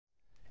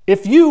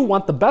If you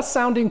want the best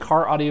sounding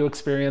car audio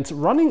experience,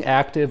 running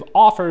active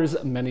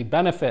offers many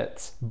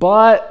benefits.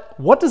 But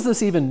what does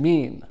this even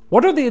mean?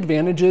 What are the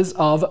advantages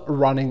of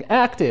running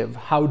active?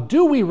 How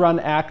do we run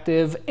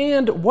active?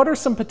 And what are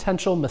some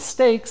potential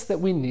mistakes that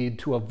we need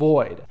to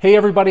avoid? Hey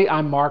everybody,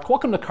 I'm Mark.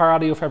 Welcome to Car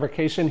Audio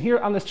Fabrication. Here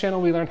on this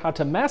channel, we learn how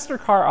to master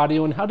car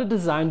audio and how to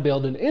design,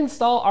 build, and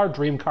install our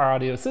dream car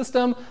audio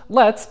system.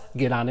 Let's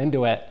get on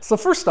into it. So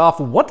first off,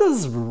 what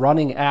does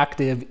running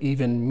active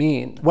even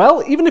mean?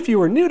 Well, even if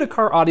you are new to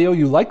car audio,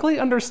 you likely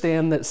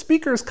understand that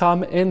speakers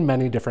come in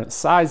many different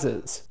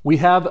sizes. We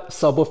have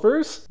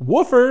subwoofers,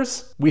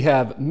 woofers, we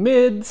have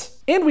mids,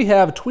 and we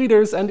have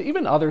tweeters and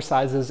even other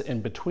sizes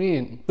in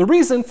between. The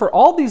reason for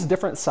all these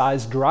different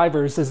size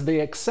drivers is they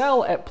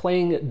excel at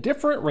playing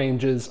different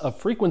ranges of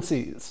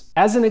frequencies.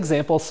 As an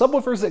example,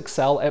 subwoofers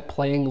excel at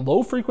playing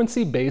low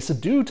frequency bass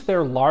due to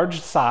their large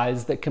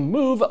size that can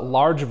move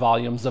large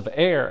volumes of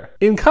air.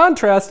 In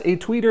contrast, a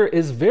tweeter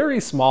is very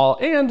small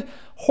and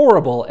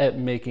horrible at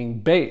making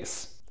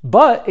bass.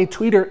 But a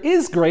tweeter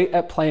is great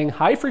at playing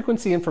high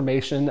frequency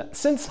information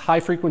since high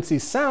frequency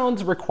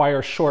sounds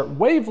require short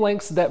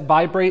wavelengths that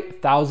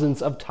vibrate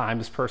thousands of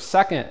times per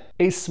second.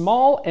 A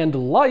small and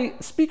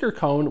light speaker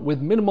cone with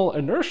minimal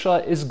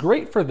inertia is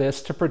great for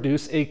this to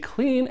produce a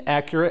clean,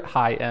 accurate,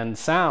 high-end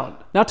sound.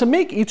 Now, to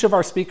make each of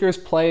our speakers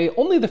play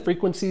only the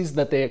frequencies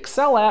that they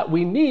excel at,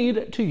 we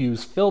need to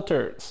use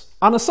filters.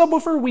 On a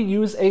subwoofer, we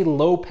use a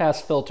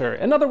low-pass filter.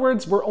 In other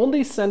words, we're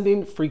only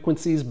sending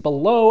frequencies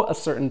below a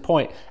certain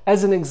point.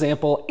 As an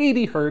example,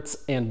 80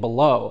 Hertz and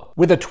below.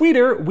 With a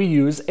tweeter, we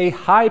use a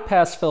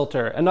high-pass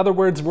filter. In other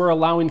words, we're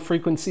allowing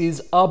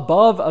frequencies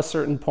above a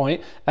certain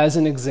point. As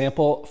an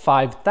example,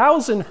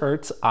 5,000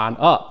 Hertz on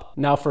up.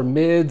 Now for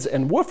mids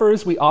and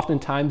woofers, we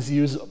oftentimes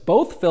use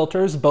both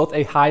filters, both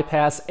a high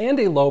pass and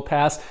a low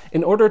pass,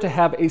 in order to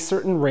have a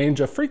certain range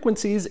of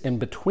frequencies in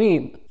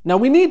between. Now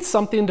we need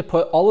something to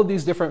put all of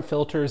these different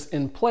filters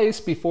in place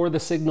before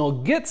the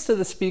signal gets to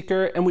the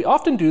speaker, and we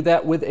often do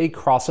that with a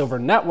crossover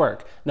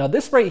network. Now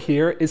this right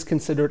here is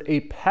considered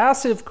a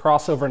passive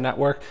crossover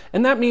network,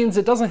 and that means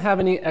it doesn't have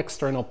any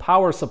external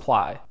power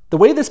supply. The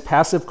way this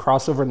passive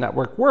crossover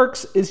network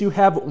works is you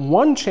have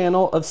one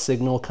channel of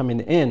signal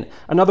coming in.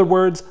 In other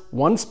words,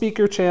 one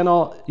speaker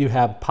channel, you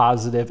have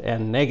positive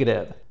and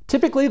negative.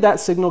 Typically, that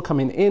signal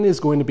coming in is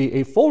going to be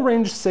a full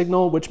range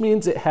signal, which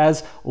means it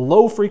has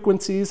low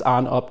frequencies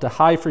on up to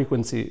high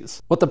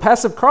frequencies. What the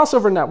passive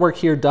crossover network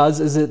here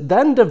does is it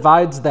then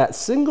divides that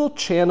single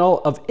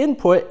channel of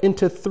input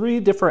into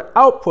 3 different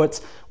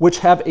outputs, which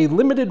have a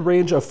limited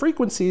range of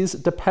frequencies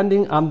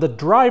depending on the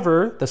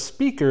driver, the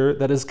speaker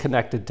that is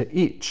connected to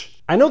each.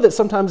 I know that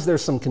sometimes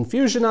there's some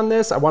confusion on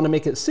this. I want to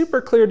make it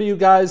super clear to you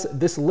guys.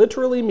 This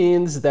literally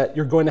means that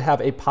you're going to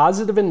have a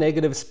positive and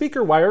negative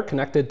speaker wire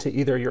connected to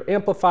either your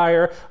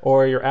amplifier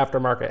or your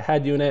aftermarket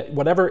head unit,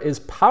 whatever is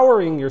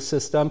powering your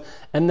system.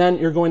 And then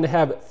you're going to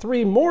have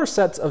 3 more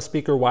sets of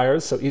speaker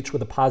wires, so each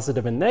with a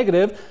positive and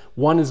negative.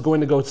 One is going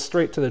to go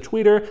straight to the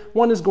tweeter,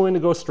 one is going to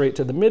go straight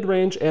to the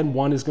mid-range, and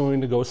one is going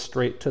to go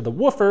straight to the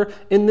woofer,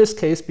 in this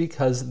case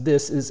because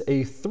this is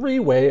a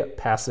 3-way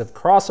passive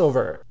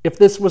crossover. If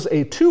this was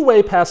a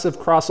 2-way passive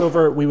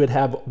crossover, we would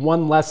have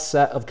one less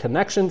set of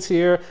connections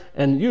here,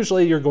 and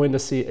usually you're going to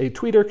see a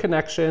tweeter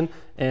connection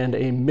and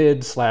a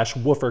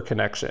mid/woofer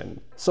connection.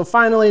 So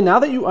finally, now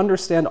that you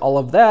understand all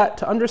of that,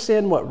 to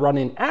understand what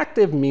running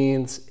active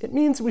means, it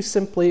means we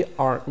simply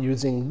aren't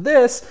using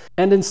this,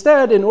 and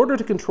instead, in order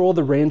to control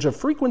the range of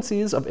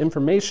frequencies of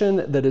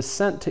information that is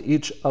sent to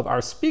each of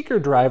our speaker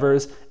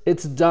drivers,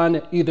 it's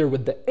done either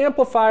with the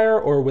amplifier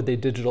or with a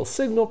digital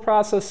signal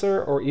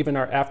processor or even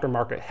our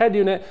aftermarket head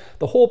unit.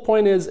 The whole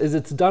point is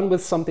it's done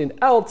with something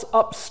else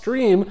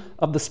upstream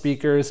of the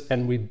speakers,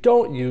 and we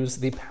don't use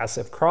the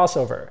passive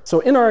crossover. So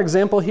in our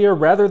example here,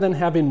 rather than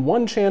having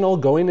one channel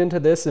going into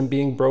this and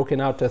being broken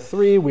out to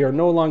 3, we are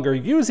no longer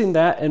using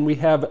that, and we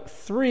have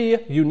 3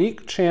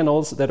 unique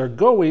channels that are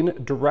going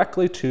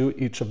directly to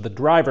each of the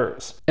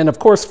drivers. And of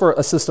course, for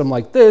a system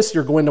like this,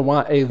 you're going to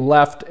want a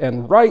left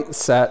and right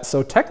set,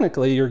 so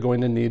technically you're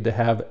going to need to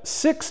have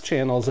 6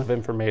 channels of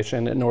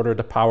information in order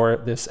to power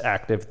this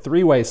active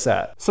 3-way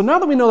set. So now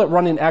that we know that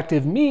running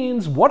active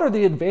means, what are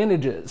the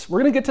advantages? We're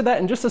going to get to that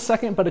in just a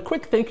second, but a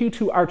quick thank you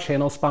to our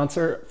channel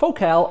sponsor,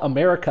 Focal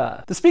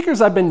America. The speakers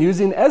I've been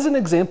using as an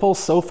example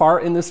so far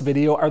in this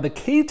video are the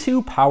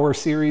K2 Power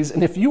Series,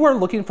 and if you are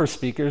looking for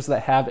speakers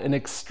that have an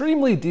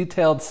extremely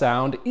detailed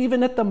sound,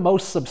 even at the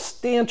most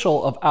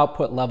substantial of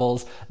output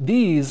levels,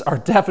 these are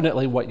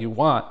definitely what you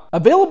want.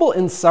 Available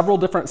in several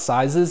different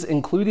sizes,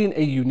 including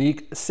a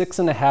unique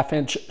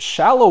 6.5-inch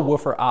shallow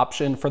woofer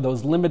option for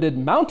those limited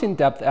mounting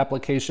depth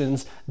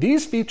applications,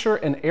 these feature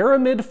an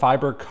aramid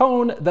fiber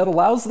cone that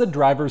allows the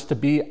drivers to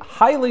be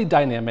highly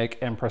dynamic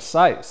and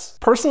precise.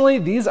 Personally,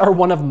 these are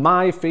one of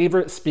my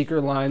favorite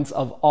speaker lines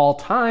of all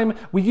time.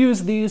 We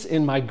use these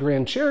in my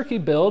Grand Cherokee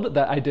build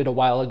that I did a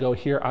while ago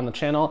here on the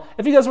channel.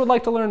 If you guys would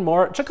like to learn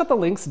more, check out the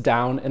links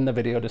down in the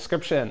video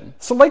description.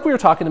 So like we were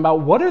talking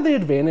about, what are the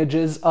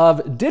advantages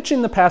of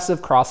ditching the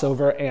passive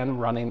crossover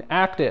and running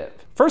active?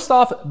 First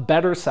off,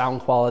 better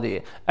sound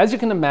quality. As you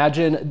can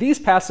imagine, these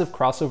passive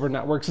crossover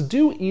networks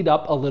do eat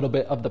up a little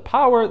bit of the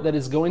power that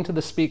is going to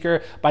the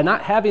speaker. By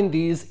not having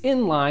these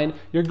in line,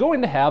 you're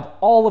going to have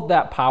all of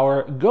that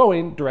power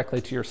going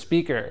directly to your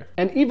speaker.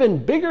 An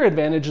even bigger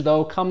advantage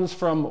though comes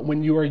from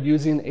when you are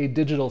using a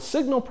digital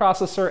signal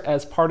processor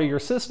as part of your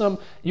system.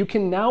 You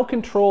can now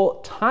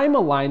control time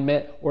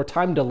alignment or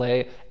time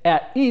delay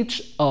at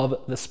each of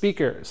the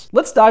speakers.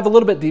 Let's dive a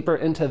little bit deeper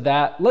into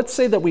that. Let's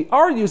say that we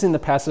are using the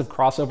passive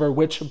crossover,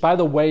 which by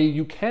the way,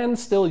 you can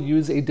still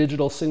use a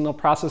digital signal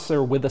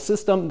processor with a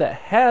system that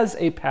has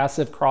a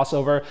passive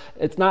crossover.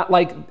 It's not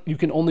like you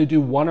can only do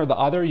one or the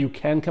other. You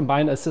can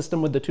combine a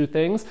system with the two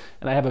things,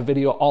 and I have a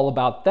video all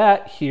about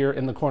that here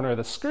in the corner of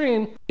the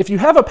screen. If you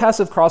have a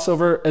passive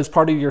crossover as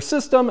part of your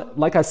system,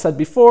 like I said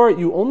before,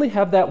 you only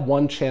have that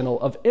one channel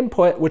of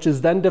input, which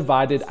is then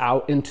divided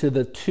out into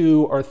the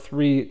 2 or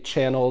 3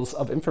 channels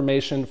of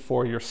information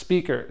for your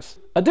speakers.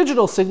 A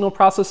digital signal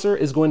processor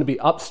is going to be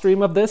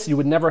upstream of this. You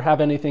would never have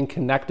anything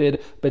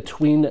connected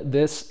between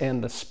this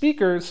and the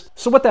speakers.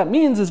 So what that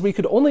means is we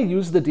could only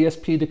use the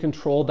DSP to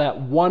control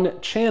that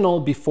one channel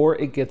before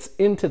it gets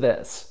into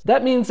this.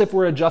 That means if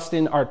we're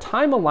adjusting our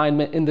time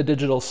alignment in the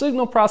digital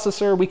signal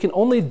processor, we can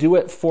only do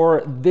it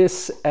for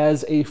this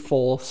as a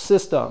full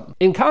system.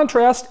 In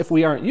contrast, if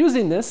we aren't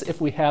using this,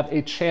 if we have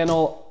a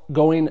channel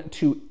going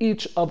to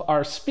each of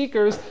our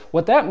speakers,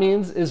 what that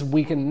means is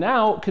we can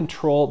now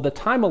control the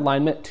time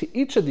alignment to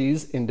each of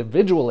these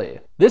individually.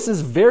 This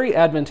is very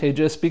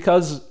advantageous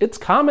because it's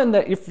common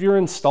that if you're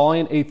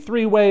installing a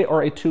 3-way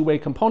or a 2-way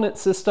component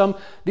system,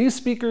 these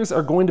speakers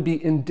are going to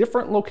be in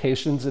different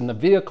locations in the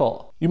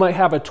vehicle. You might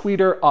have a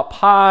tweeter up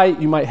high,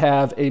 you might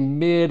have a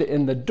mid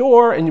in the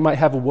door, and you might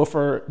have a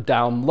woofer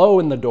down low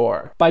in the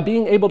door. By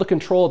being able to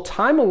control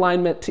time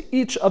alignment to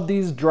each of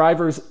these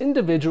drivers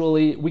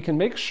individually, we can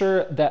make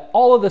sure that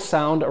all of the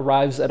sound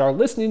arrives at our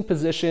listening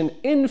position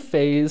in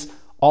phase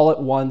all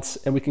at once,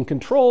 and we can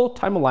control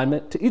time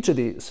alignment to each of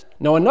these.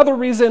 Now, another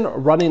reason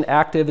running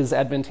active is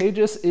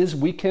advantageous is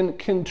we can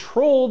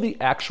control the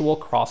actual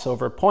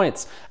crossover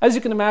points. As you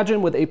can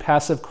imagine, with a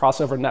passive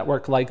crossover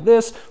network like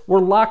this, we're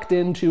locked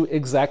into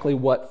exactly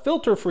what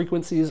filter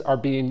frequencies are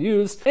being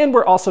used, and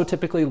we're also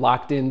typically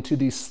locked into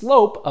the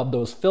slope of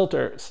those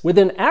filters. With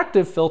an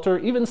active filter,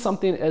 even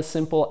something as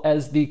simple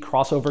as the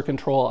crossover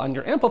control on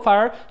your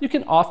amplifier, you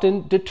can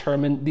often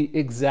determine the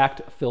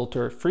exact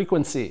filter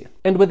frequency.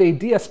 And with a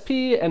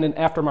DSP and an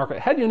aftermarket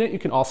head unit, you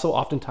can also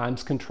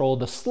oftentimes control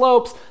the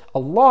slopes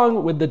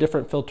along with the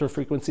different filter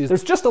frequencies.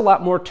 There's just a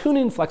lot more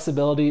tuning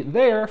flexibility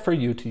there for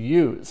you to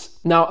use.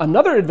 Now,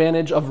 another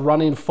advantage of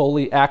running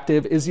fully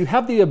active is you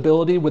have the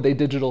ability with a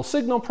digital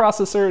signal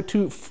processor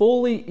to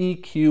fully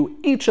EQ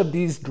each of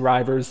these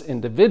drivers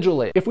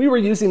individually. If we were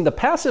using the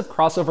passive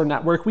crossover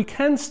network, we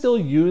can still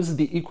use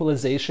the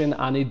equalization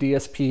on a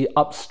DSP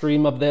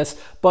upstream of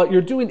this, but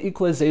you're doing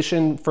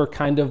equalization for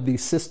kind of the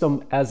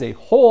system as a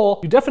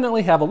whole. You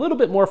definitely have a little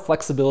bit more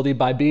flexibility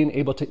by being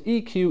able to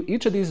EQ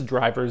each of these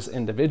drivers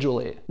individually.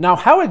 Now,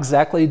 how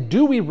exactly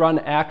do we run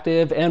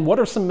active, and what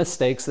are some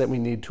mistakes that we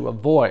need to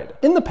avoid?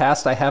 In the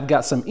past, I have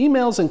got some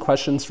emails and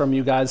questions from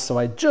you guys, so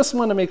I just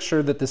want to make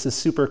sure that this is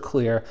super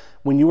clear.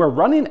 When you are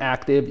running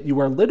active, you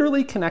are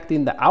literally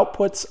connecting the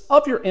outputs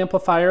of your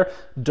amplifier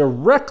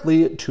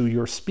directly to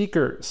your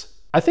speakers.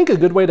 I think a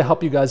good way to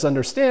help you guys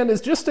understand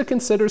is just to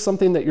consider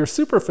something that you're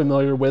super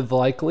familiar with,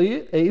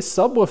 likely a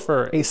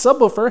subwoofer. A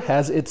subwoofer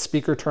has its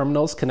speaker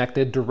terminals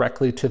connected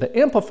directly to the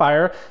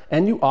amplifier,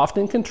 and you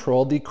often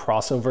control the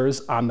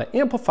crossovers on the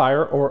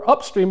amplifier or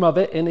upstream of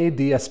it in a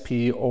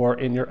DSP or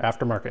in your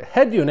aftermarket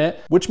head unit,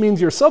 which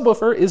means your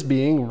subwoofer is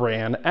being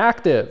ran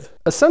active.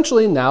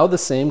 Essentially now the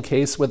same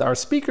case with our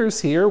speakers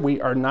here. We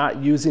are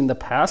not using the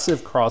passive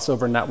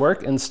crossover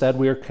network. Instead,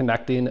 we are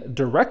connecting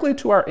directly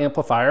to our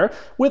amplifier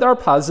with our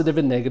positive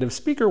and negative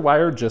speaker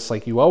wire, just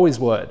like you always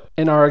would.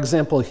 In our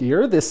example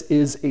here, this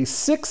is a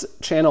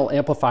 6-channel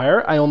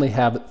amplifier. I only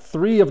have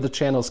 3 of the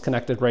channels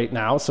connected right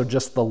now, so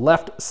just the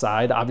left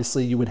side.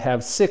 Obviously you would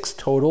have 6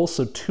 total,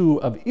 so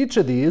 2 of each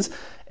of these,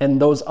 and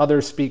those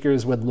other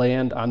speakers would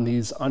land on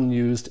these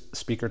unused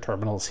speaker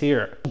terminals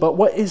here. But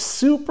what is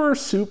super,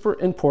 super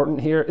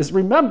important here is,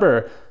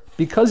 remember,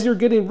 because you're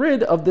getting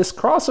rid of this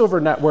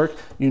crossover network,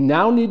 you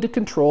now need to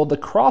control the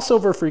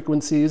crossover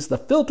frequencies, the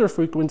filter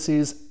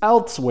frequencies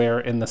elsewhere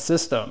in the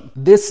system.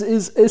 This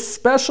is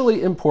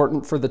especially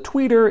important for the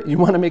tweeter. You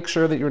want to make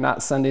sure that you're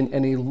not sending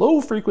any low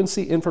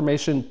frequency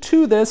information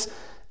to this,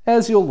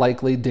 as you'll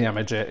likely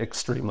damage it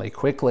extremely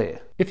quickly.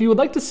 If you would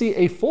like to see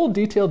a full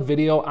detailed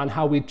video on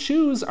how we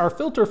choose our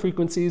filter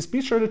frequencies,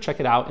 be sure to check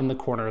it out in the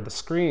corner of the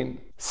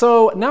screen.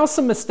 So now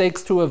some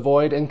mistakes to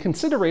avoid and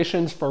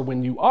considerations for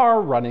when you are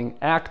running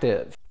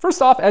active.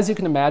 First off, as you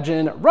can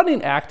imagine,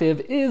 running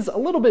active is a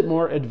little bit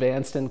more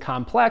advanced and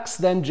complex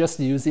than just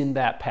using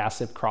that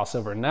passive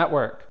crossover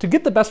network. To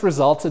get the best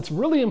results, it's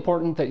really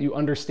important that you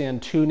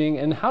understand tuning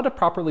and how to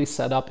properly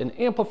set up an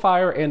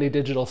amplifier and a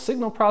digital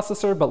signal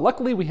processor, but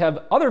luckily we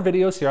have other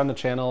videos here on the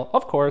channel,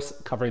 of course,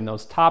 covering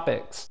those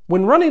topics.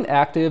 When running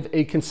active,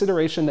 a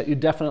consideration that you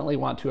definitely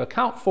want to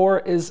account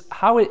for is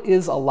how it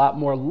is a lot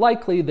more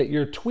likely that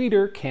your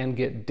tweeter can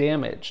get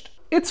damaged.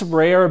 It's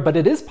rare, but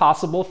it is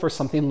possible for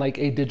something like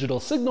a digital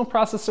signal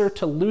processor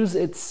to lose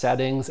its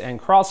settings and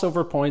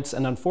crossover points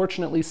and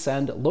unfortunately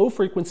send low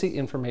frequency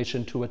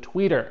information to a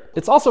tweeter.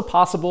 It's also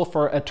possible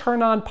for a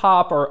turn-on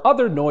pop or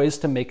other noise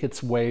to make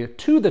its way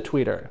to the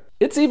tweeter.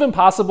 It's even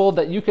possible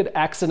that you could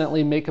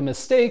accidentally make a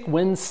mistake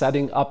when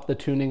setting up the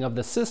tuning of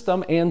the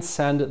system and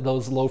send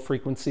those low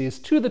frequencies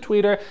to the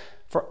tweeter.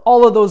 For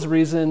all of those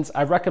reasons,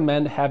 I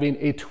recommend having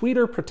a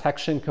tweeter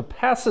protection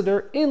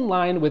capacitor in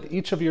line with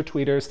each of your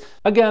tweeters.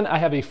 Again, I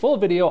have a full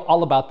video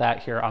all about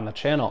that here on the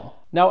channel.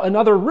 Now,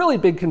 another really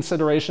big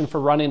consideration for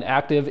running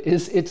active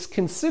is it's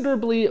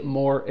considerably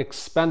more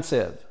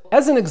expensive.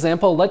 As an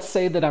example, let's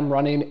say that I'm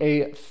running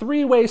a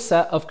three-way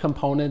set of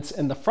components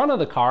in the front of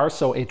the car,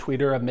 so a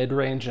tweeter, a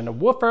mid-range, and a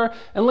woofer,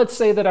 and let's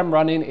say that I'm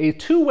running a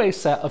two-way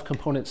set of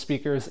component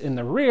speakers in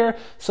the rear,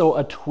 so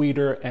a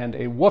tweeter and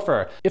a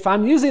woofer. If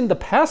I'm using the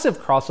passive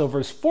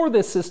crossovers for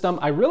this system,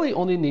 I really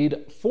only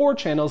need 4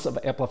 channels of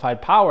amplified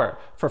power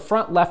for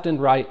front, left,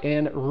 and right,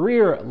 and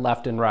rear,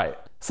 left, and right.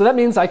 So that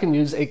means I can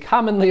use a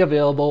commonly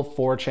available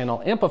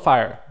 4-channel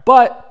amplifier.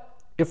 But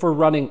if we're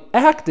running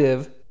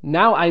active,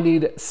 now I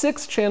need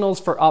 6 channels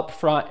for up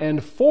front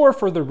and 4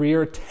 for the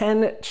rear,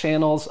 10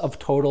 channels of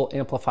total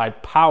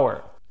amplified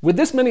power. With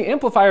this many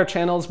amplifier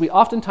channels, we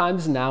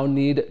oftentimes now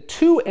need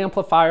 2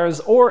 amplifiers,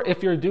 or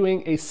if you're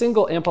doing a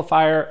single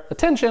amplifier, a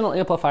 10-channel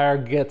amplifier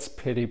gets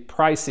pretty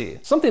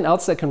pricey. Something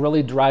else that can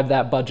really drive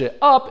that budget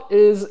up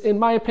is, in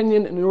my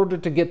opinion, in order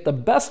to get the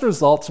best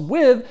results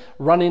with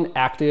running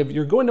active,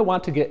 you're going to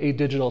want to get a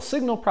digital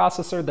signal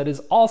processor that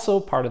is also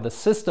part of the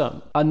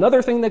system.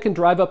 Another thing that can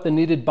drive up the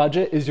needed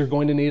budget is you're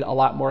going to need a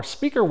lot more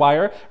speaker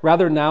wire.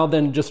 Rather now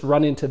than just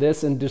running to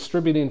this and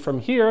distributing from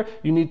here,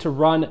 you need to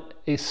run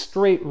a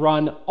straight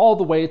run all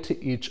the way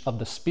to each of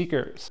the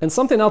speakers. And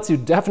something else you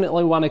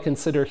definitely want to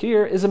consider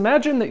here is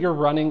imagine that you're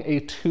running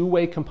a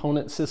 2-way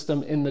component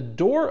system in the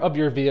door of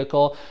your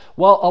vehicle.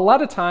 Well, a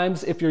lot of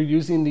times if you're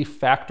using the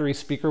factory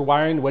speaker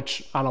wiring,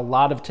 which on a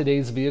lot of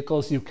today's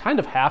vehicles you kind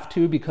of have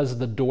to because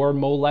the door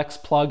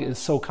Molex plug is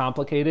so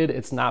complicated,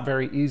 it's not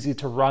very easy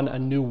to run a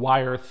new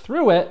wire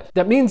through it.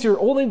 That means you're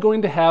only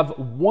going to have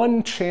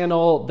 1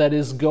 channel that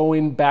is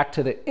going back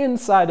to the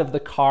inside of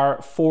the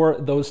car for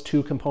those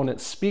 2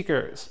 component speakers.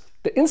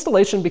 The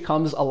installation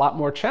becomes a lot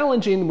more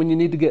challenging when you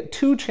need to get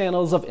 2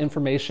 channels of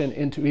information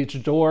into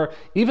each door,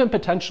 even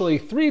potentially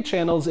 3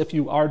 channels if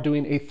you are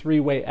doing a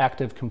 3-way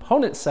active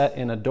component set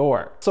in a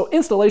door. So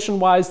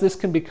installation-wise, this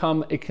can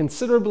become a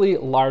considerably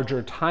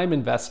larger time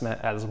investment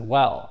as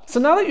well. So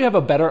now that you have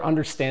a better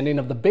understanding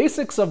of the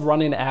basics of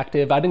running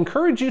active, I'd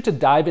encourage you to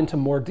dive into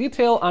more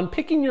detail on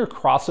picking your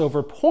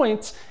crossover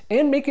points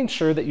and making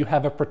sure that you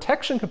have a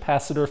protection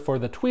capacitor for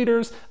the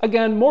tweeters.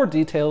 Again, more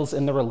details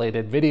in the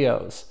related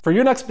videos. For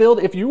your next build,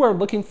 if you are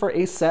looking for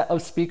a set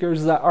of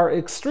speakers that are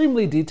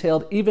extremely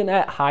detailed, even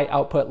at high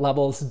output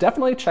levels,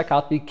 definitely check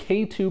out the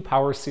K2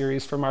 Power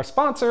series from our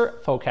sponsor,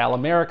 Focal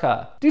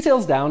America.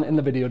 Details down in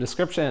the video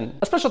description.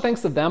 A special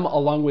thanks to them,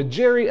 along with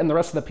Jerry and the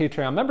rest of the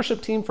Patreon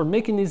membership team, for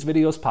making these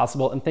videos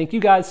possible, and thank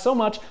you guys so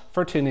much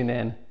for tuning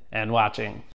in and watching.